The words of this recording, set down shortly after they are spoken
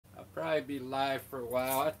probably be live for a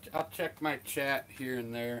while. I'll check my chat here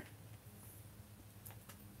and there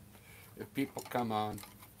if people come on.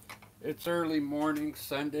 It's early morning,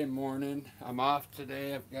 Sunday morning. I'm off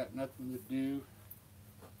today. I've got nothing to do.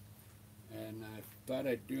 And I thought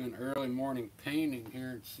I'd do an early morning painting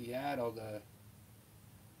here in Seattle.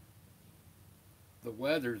 The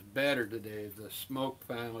weather's better today. The smoke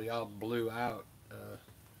finally all blew out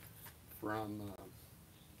from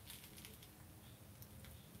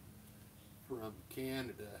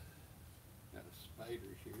Canada. Got a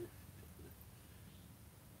spider here.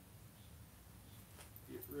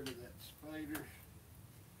 Get rid of that spider.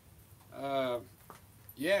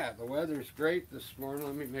 Yeah, the weather's great this morning.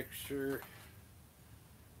 Let me make sure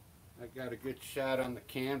I got a good shot on the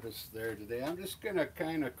canvas there today. I'm just going to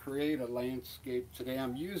kind of create a landscape today.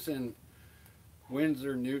 I'm using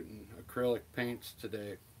Winsor Newton acrylic paints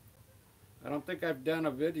today. I don't think I've done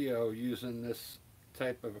a video using this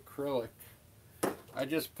type of acrylic. I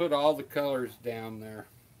just put all the colors down there.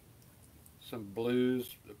 Some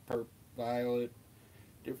blues, purple, violet,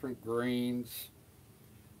 different greens.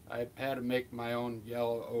 I had to make my own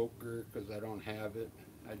yellow ochre because I don't have it.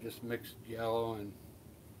 I just mixed yellow and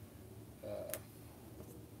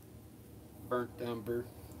burnt umber.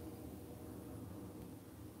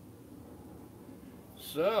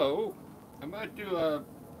 So I might do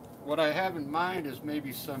what I have in mind is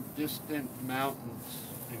maybe some distant mountains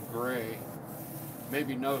in gray.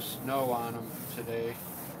 Maybe no snow on them today.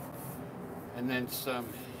 And then some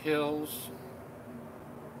hills.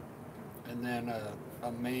 And then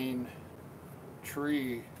a main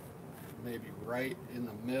tree maybe right in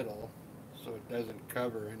the middle so it doesn't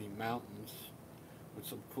cover any mountains, with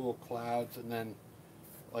some cool clouds, and then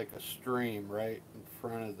like a stream right in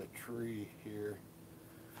front of the tree here.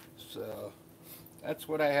 So that's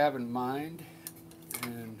what I have in mind,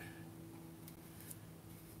 and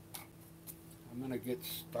I'm gonna get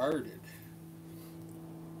started.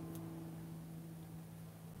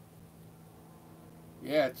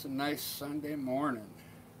 Yeah, it's a nice Sunday morning.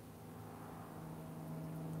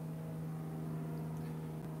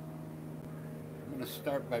 I'm going to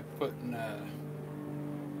start by putting,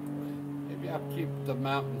 maybe I'll keep the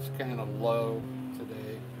mountains kind of low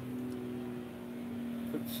today.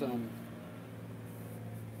 Put some,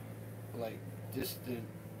 like, distant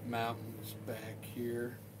mountains back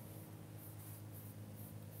here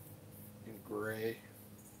in gray.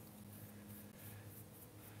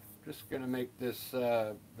 Just going to make this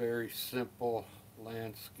very simple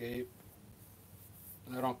landscape.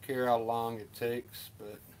 I don't care how long it takes,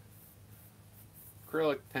 but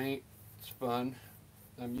acrylic paint is fun.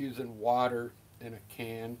 I'm using water in a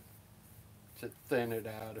can to thin it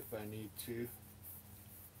out if I need to.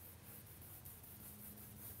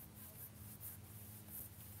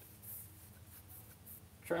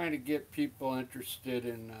 Trying to get people interested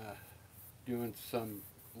in doing some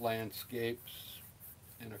landscapes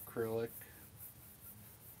in acrylic.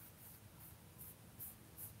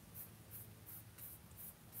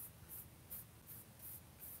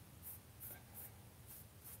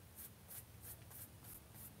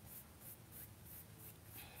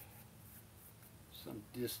 Some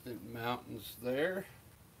distant mountains there.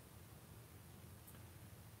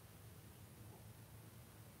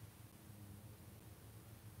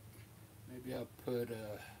 Maybe I'll put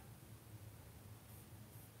a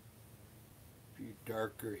few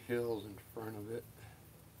darker hills in front of it.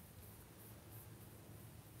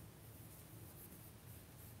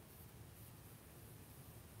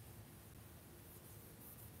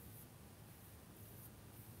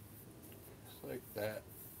 Just like that.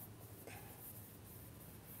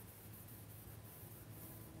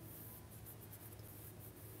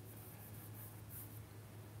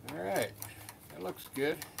 Alright, that looks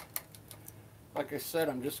good. Like I said,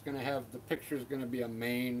 I'm just going to have, the picture's going to be a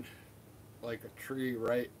main, like a tree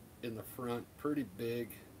right in the front, pretty big,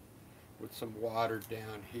 with some water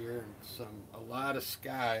down here and a lot of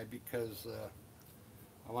sky because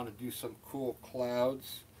I want to do some cool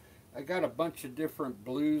clouds. I got a bunch of different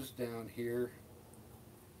blues down here.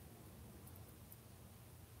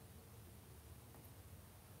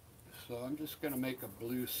 So I'm just going to make a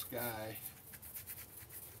blue sky.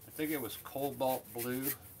 I think it was cobalt blue.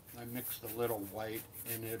 I mixed a little white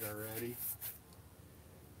in it already.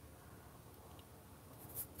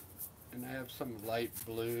 And I have some light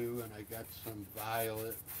blue, and I got some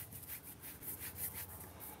violet.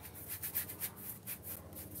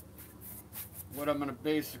 What I'm going to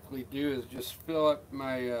basically do is just fill up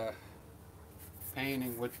my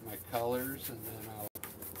painting with my colors, and then I'll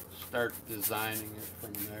start designing it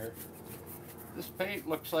from there. This paint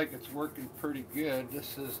looks like it's working pretty good.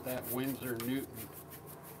 This is that Winsor Newton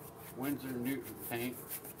Winsor Newton paint.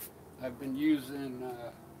 I've been using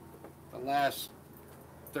the last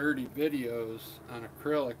 30 videos on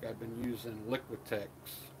acrylic. I've been using Liquitex,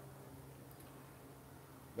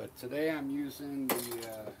 but today I'm using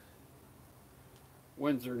the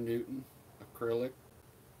Winsor Newton acrylic.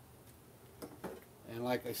 And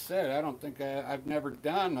like I said, I don't think I've never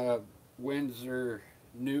done a Winsor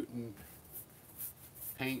Newton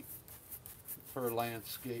paint for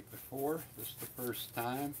landscape before. This is the first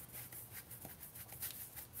time.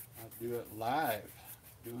 I'll do it live.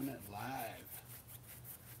 Doing it live.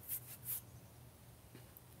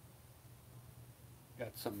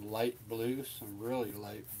 Got some light blue, some really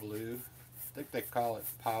light blue. I think they call it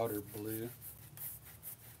powder blue.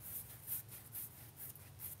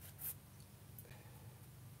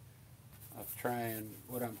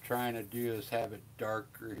 What I'm trying to do is have it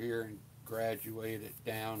darker here and graduate it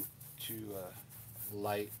down to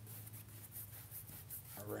light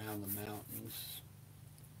around the mountains.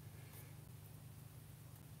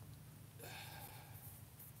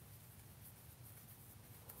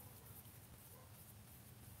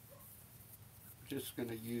 Just going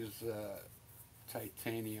to use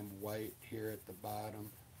titanium white here at the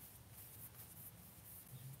bottom.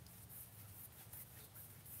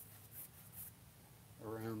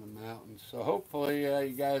 Around the mountains. So hopefully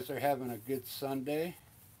you guys are having a good Sunday.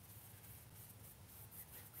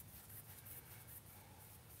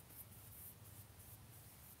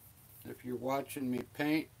 If you're watching me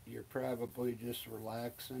paint, you're probably just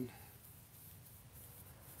relaxing.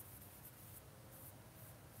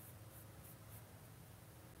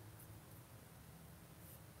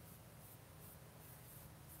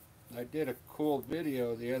 I did a cool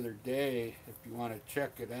video the other day. If you want to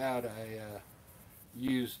check it out, I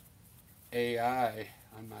used AI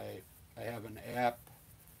on I have an app.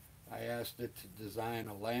 I asked it to design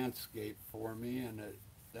a landscape for me, and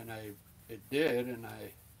it did, and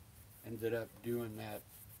I ended up doing that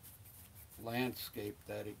landscape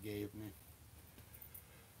that it gave me.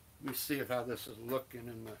 Let me see how this is looking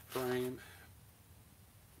in the frame.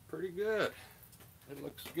 Pretty good. It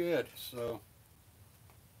looks good. So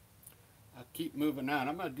I'll keep moving on.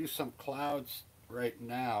 I'm going to do some clouds right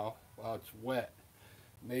now while it's wet.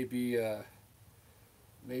 Maybe the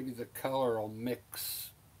color will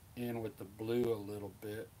mix in with the blue a little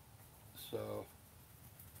bit. So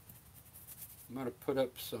I'm going to put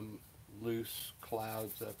up some loose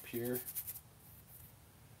clouds up here.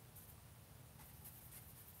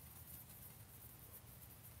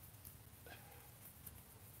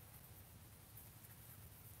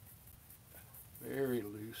 Very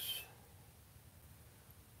loose.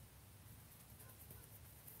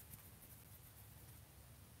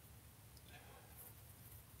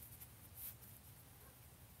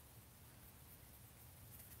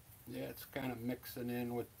 Yeah, it's kind of mixing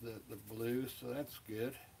in with the blue, so that's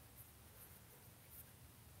good.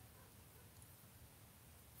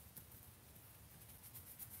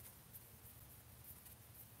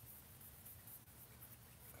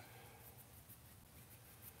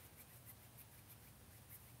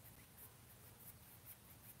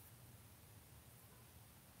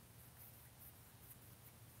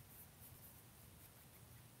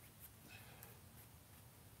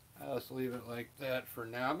 I'll just leave it like that for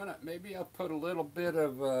now. Maybe I'll put a little bit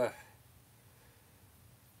of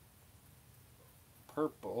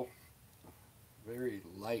purple, very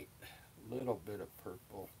light, little bit of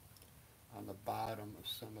purple on the bottom of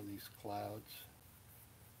some of these clouds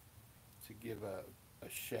to give a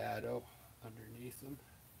shadow underneath them,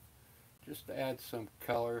 just to add some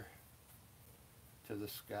color to the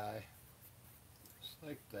sky, just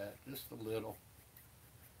like that, just a little,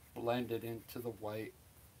 blend it into the white.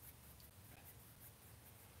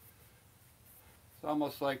 It's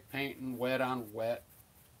almost like painting wet on wet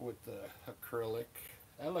with the acrylic.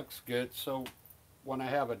 That looks good. So when I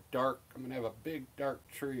have I'm going to have a big dark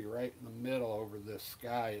tree right in the middle over this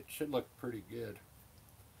sky. It should look pretty good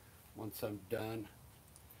once I'm done.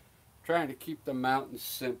 Trying to keep the mountains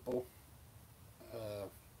simple.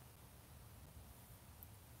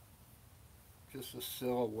 Just a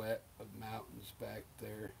silhouette of mountains back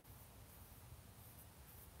there.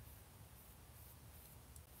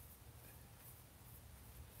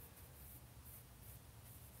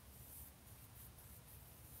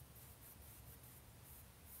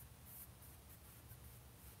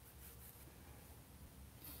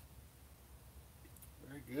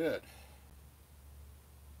 Good.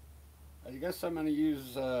 I guess I'm going to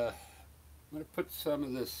use, I'm going to put some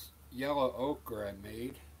of this yellow ochre I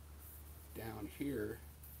made down here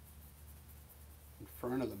in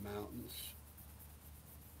front of the mountains.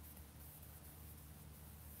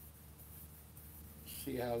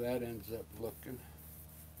 See how that ends up looking.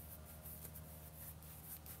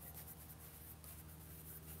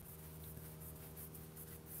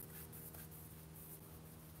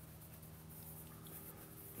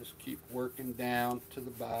 Just keep working down to the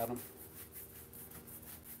bottom.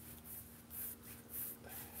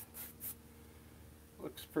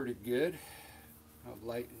 Looks pretty good. I'll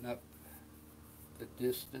lighten up the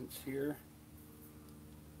distance here.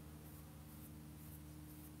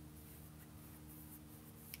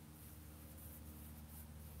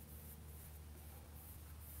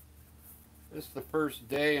 This is the first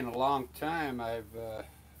day in a long time I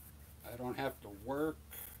don't have to work.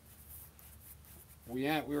 We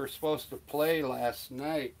were supposed to play last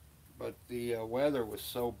night, but the weather was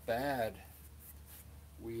so bad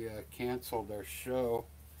we canceled our show.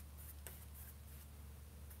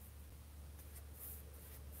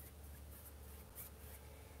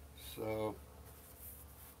 So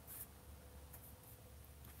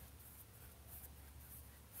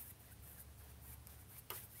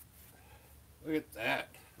look at that.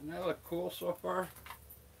 Doesn't that look cool so far?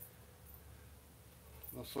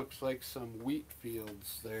 This looks like some wheat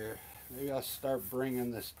fields there. Maybe I'll start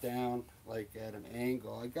bringing this down like at an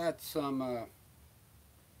angle. I got some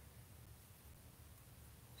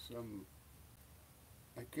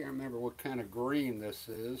I can't remember what kind of green this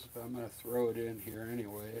is, but I'm going to throw it in here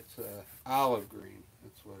anyway. It's olive green.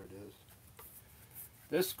 That's what it is.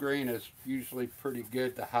 This green is usually pretty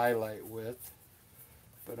good to highlight with,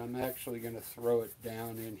 but I'm actually going to throw it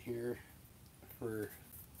down in here for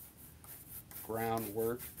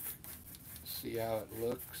groundwork. See how it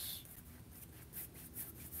looks.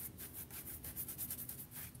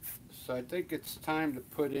 So I think it's time to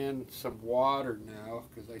put in some water now,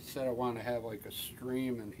 because I said I want to have like a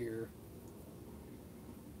stream in here.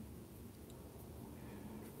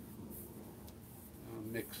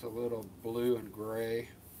 I'll mix a little blue and gray.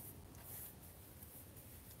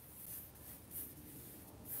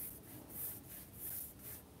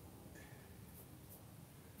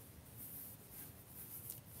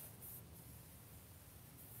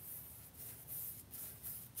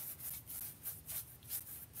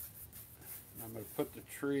 I'm going to put the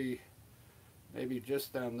tree maybe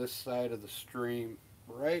just on this side of the stream,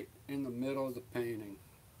 right in the middle of the painting.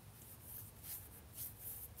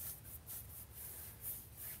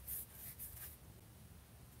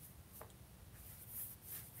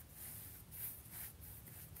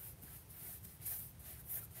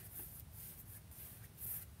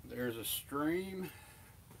 There's a stream.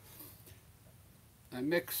 I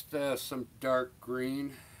mixed some dark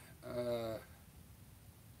green. I'll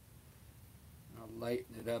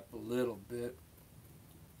lighten it up a little bit.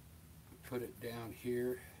 Put it down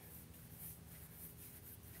here.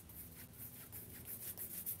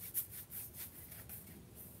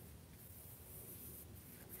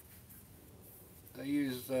 I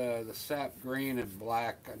used the sap green and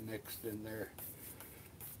black I mixed in there.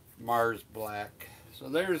 Mars black. So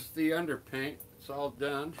there's the underpaint. It's all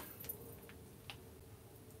done.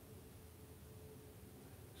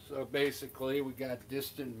 So basically we got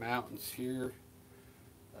distant mountains here.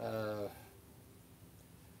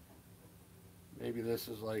 Maybe this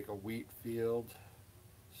is like a wheat field,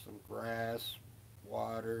 some grass,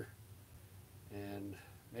 water, and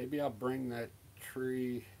maybe I'll bring that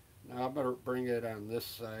tree. Now I'm gonna bring it on this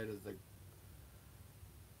side of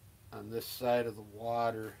the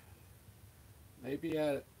water. Maybe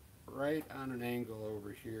right on an angle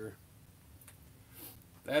over here.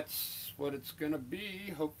 That's what it's gonna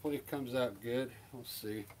be. Hopefully it comes out good. We'll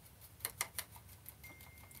see.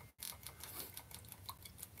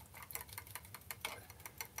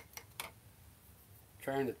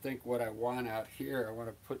 Trying to think what I want out here. I want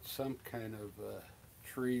to put some kind of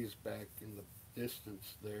trees back in the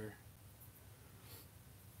distance there.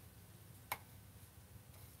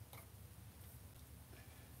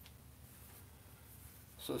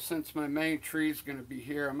 So since my main tree is going to be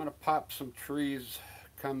here, I'm going to pop some trees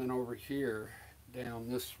coming over here down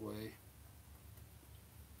this way.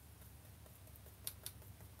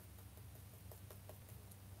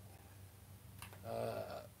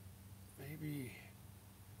 Maybe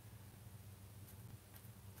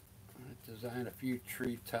design a few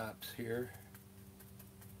tree tops here.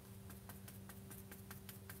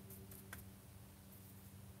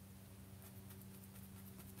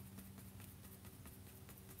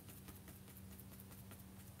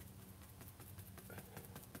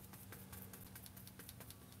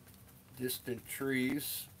 Distant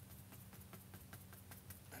trees.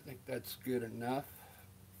 I think that's good enough.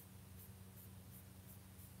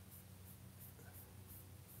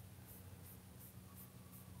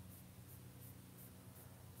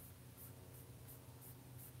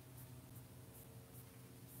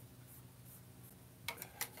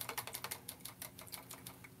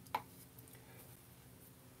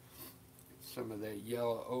 some of that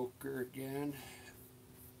yellow ochre again.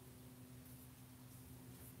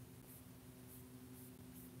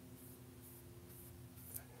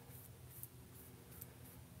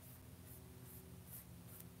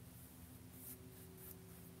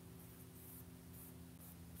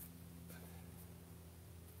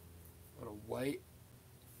 A little white.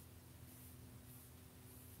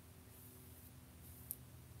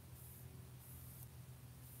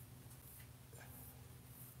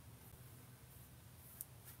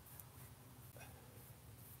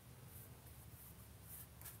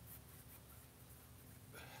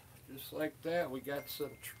 Just like that, we got some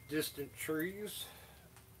distant trees.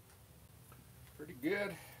 Pretty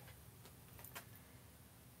good.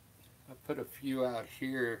 I put a few out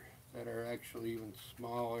here that are actually even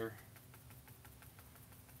smaller.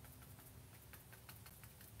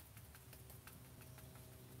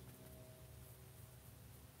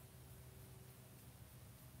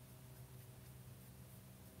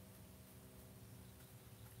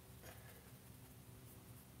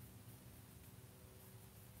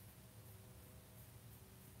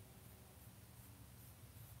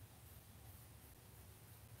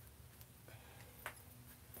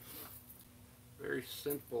 Very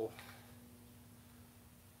simple.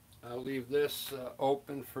 I'll leave this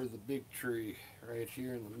open for the big tree right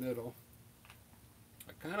here in the middle.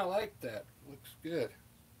 I kind of like that. Looks good.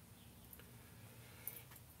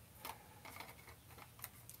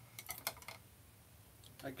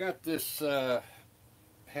 I got this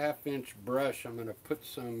half-inch brush. I'm going to put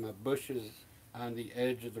some bushes on the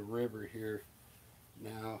edge of the river here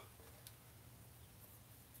now.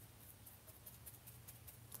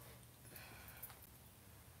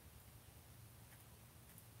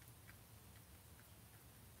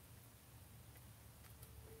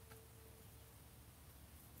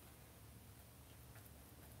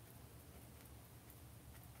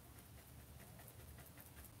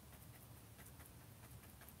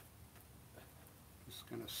 Just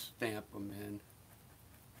going to stamp them in.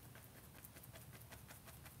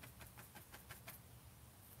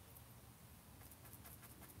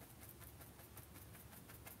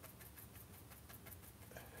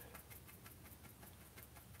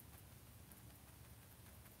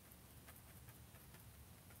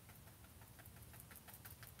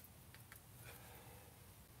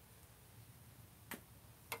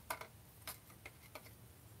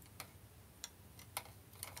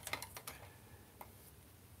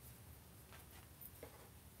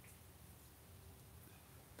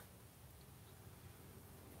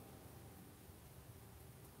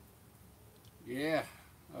 Yeah,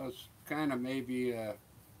 I was kind of maybe, I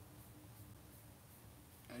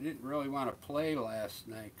didn't really want to play last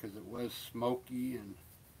night because it was smoky and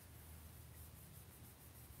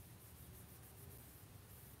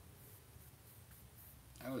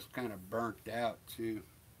I was kind of burnt out too.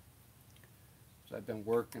 So I've been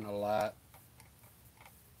working a lot.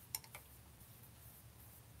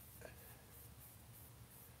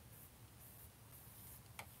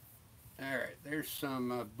 Alright, there's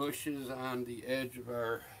some bushes on the edge of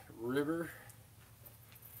our river.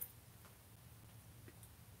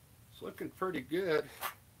 It's looking pretty good.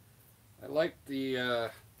 I like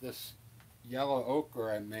the this yellow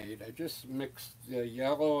ochre I made. I just mixed the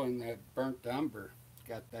yellow and that burnt umber.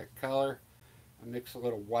 Got that color. I mixed a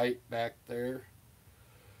little white back there.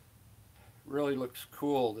 Really looks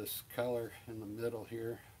cool, this color in the middle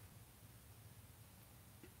here.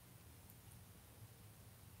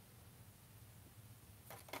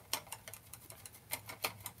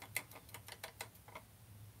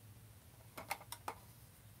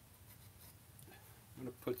 I'm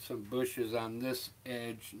going to put some bushes on this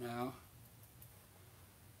edge now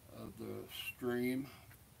of the stream.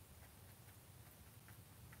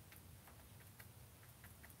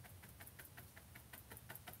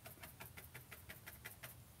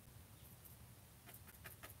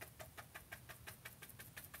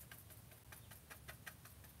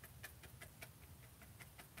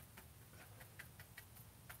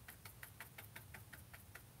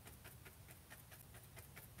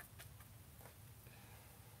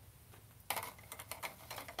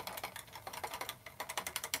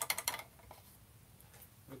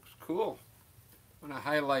 Cool. I'm going to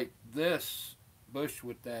highlight this bush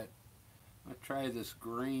with that. I'll try this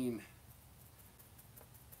green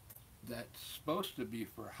that's supposed to be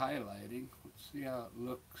for highlighting. Let's see how it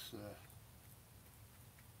looks.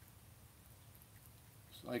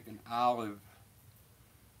 It's like an olive.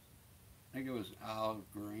 I think it was olive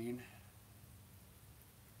green.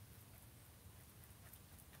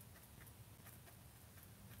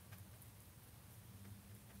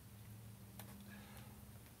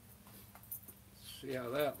 See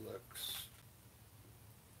how that looks.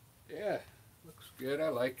 good. I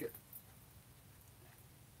like it.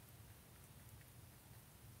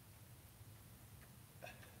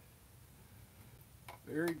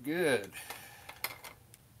 Very good.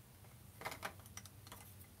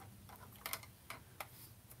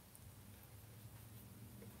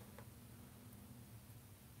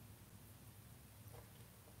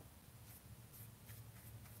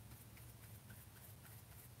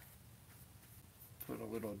 Put a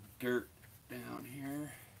little dirt down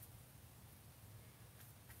here.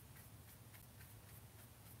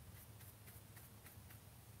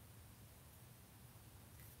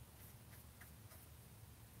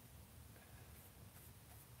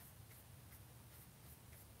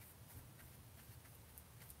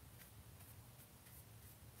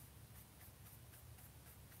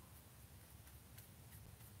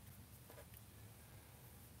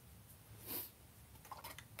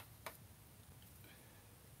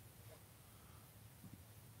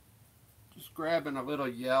 Just grabbing a little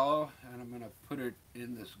yellow, and I'm going to put it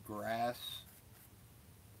in this grass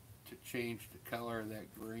to change the color of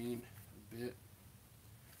that green a bit.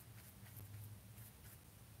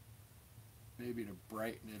 Maybe to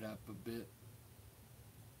brighten it up a bit.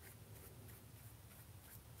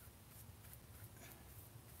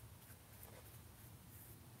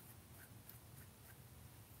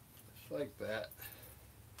 Just like that.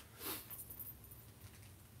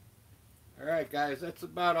 Alright guys, that's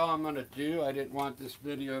about all I'm going to do. I didn't want this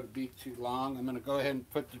video to be too long. I'm going to go ahead and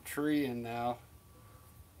put the tree in now.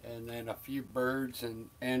 And then a few birds and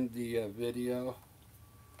end the video.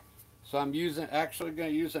 So I'm actually going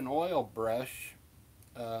to use an oil brush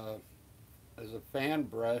as a fan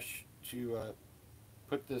brush to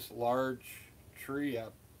put this large tree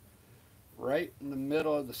up right in the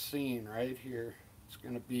middle of the scene right here. It's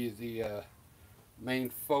going to be the main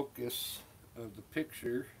focus of the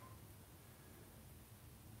picture.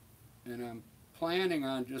 And I'm planning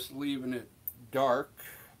on just leaving it dark.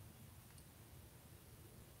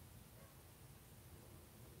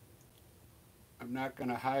 I'm not going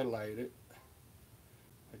to highlight it.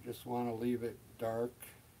 I just want to leave it dark.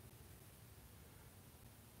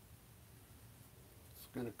 It's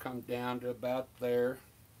going to come down to about there.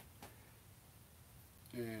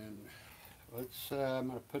 And I'm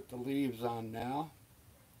going to put the leaves on now.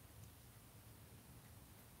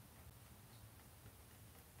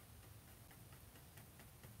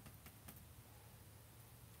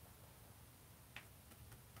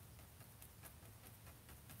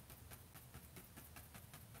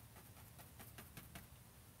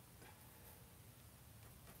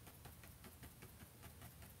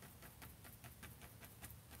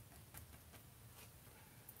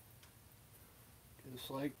 Just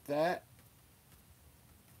like that.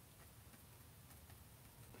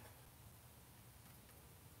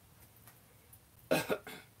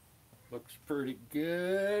 Looks pretty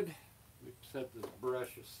good. Let me set this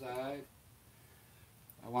brush aside.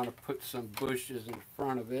 I want to put some bushes in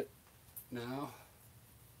front of it now,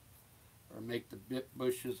 or make the bit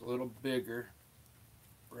bushes a little bigger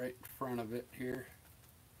right in front of it here.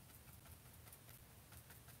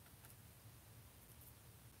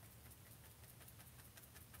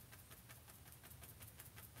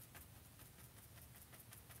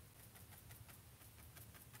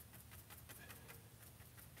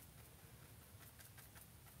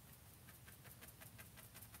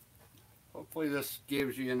 Hopefully this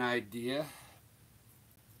gives you an idea,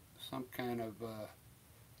 some kind of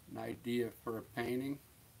an idea for a painting.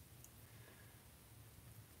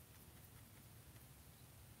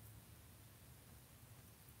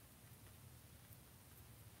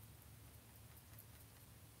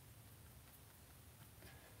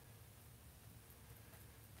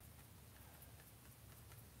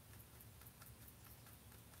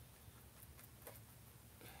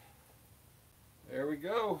 There we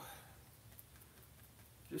go.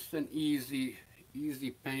 Just an easy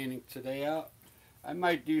painting today out. I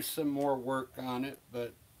might do some more work on it,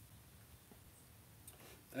 but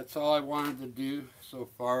that's all I wanted to do so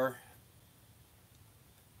far.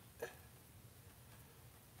 I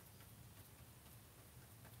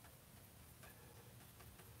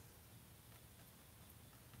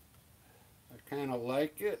kind of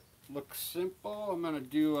like it. Looks simple. I'm going to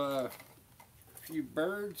do a few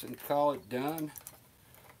birds and call it done.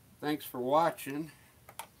 Thanks for watching.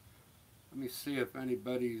 Let me see if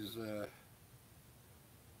anybody's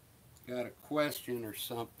got a question or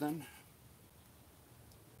something.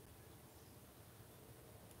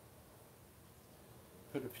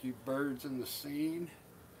 Put a few birds in the scene.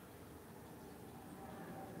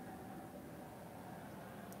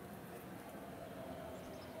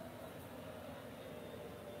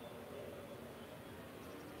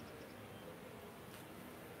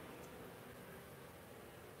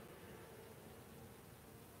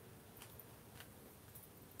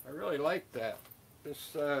 really like that.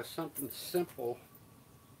 Just something simple.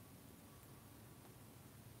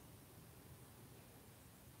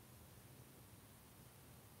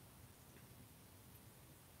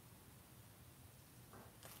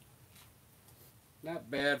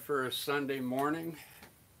 Not bad for a Sunday morning.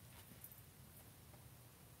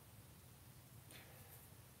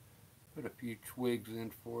 Put a few twigs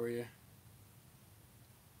in for you.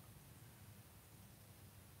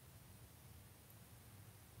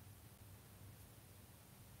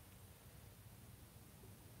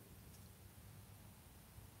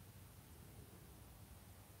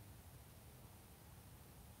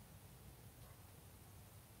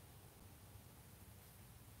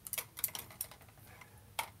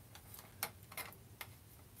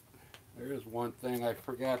 There's one thing I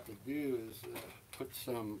forgot to do is put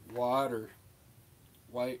some water,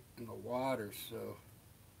 white in the water, so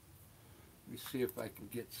let me see if I can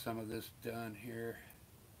get some of this done here.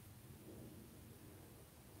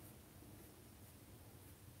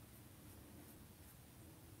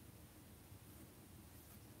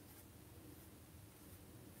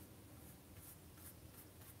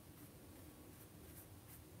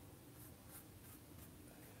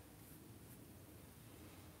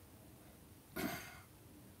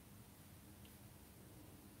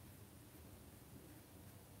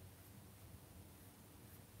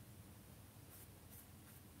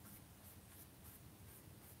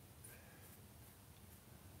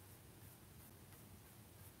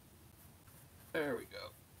 There we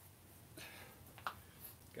go.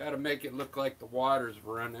 Got to make it look like the water's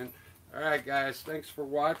running. Alright guys, thanks for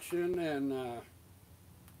watching, and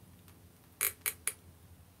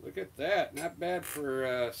look at that. Not bad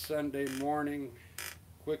for Sunday morning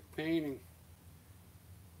quick painting.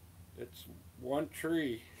 It's one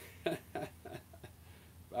tree.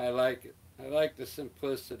 I like it. I like the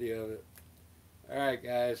simplicity of it. Alright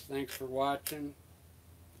guys, thanks for watching.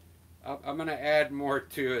 I'm going to add more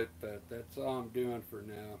to it, but that's all I'm doing for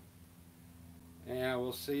now. And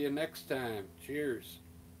we'll see you next time. Cheers.